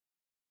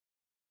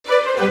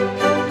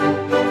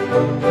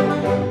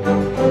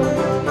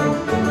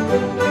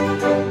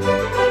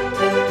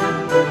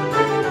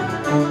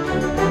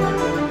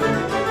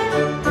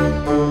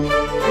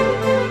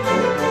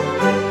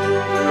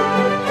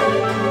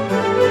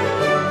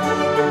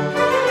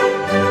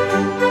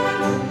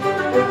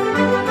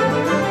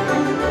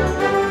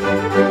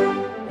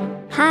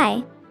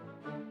Hi,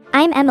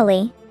 I'm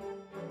Emily.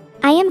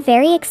 I am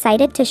very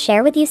excited to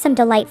share with you some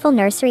delightful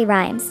nursery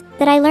rhymes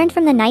that I learned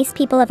from the nice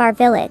people of our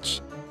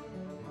village.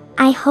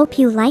 I hope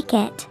you like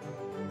it.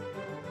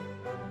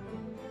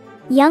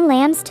 Young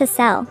lambs to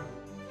sell.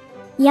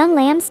 Young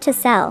lambs to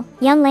sell,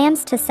 young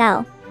lambs to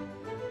sell.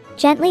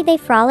 Gently they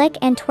frolic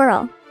and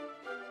twirl,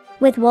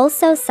 with wool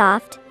so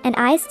soft and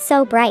eyes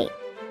so bright.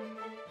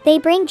 They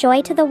bring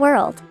joy to the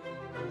world,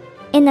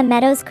 in the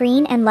meadows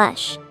green and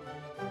lush,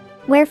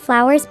 where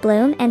flowers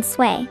bloom and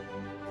sway.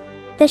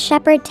 The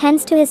shepherd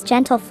tends to his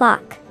gentle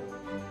flock,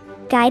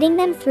 guiding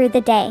them through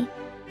the day.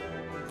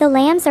 The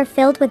lambs are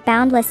filled with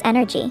boundless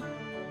energy,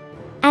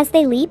 as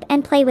they leap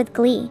and play with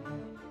glee.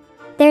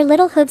 Their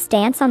little hooves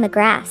dance on the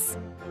grass,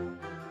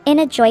 in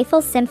a joyful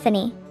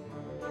symphony.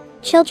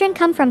 Children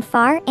come from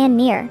far and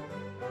near,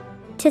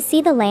 to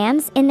see the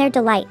lambs in their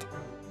delight.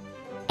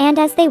 And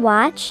as they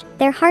watch,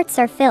 their hearts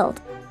are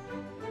filled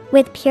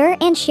with pure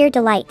and sheer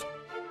delight.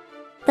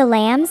 The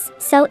lambs,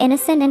 so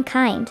innocent and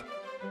kind,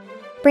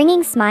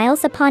 bringing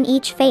smiles upon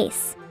each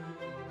face.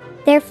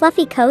 Their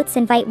fluffy coats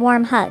invite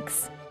warm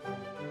hugs,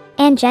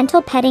 and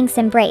gentle pettings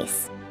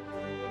embrace.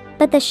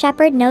 But the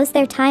shepherd knows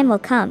their time will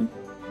come,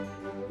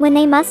 when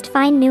they must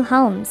find new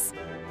homes.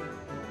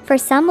 For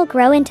some will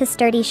grow into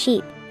sturdy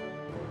sheep,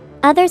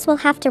 others will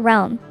have to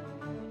roam.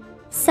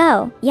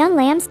 So, young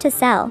lambs to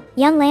sell,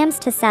 young lambs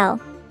to sell.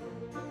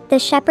 The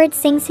shepherd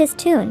sings his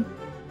tune,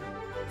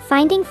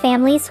 finding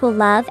families who'll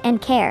love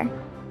and care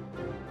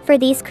for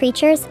these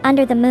creatures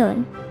under the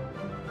moon.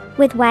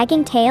 With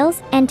wagging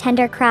tails and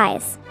tender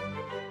cries,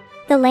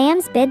 the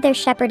lambs bid their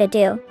shepherd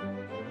adieu,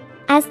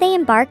 as they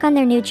embark on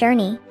their new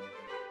journey,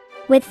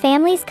 with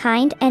families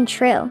kind and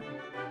true.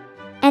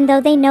 And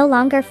though they no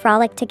longer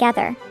frolic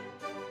together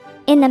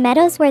in the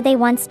meadows where they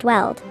once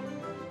dwelled,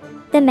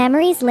 the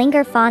memories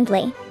linger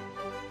fondly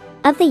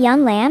of the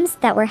young lambs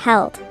that were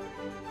held.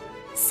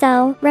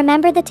 So,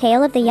 remember the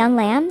tale of the young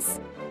lambs,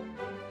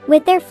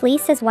 with their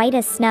fleece as white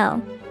as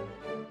snow,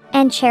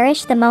 and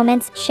cherish the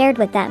moments shared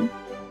with them,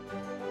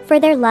 for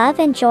their love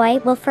and joy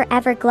will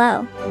forever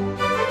glow.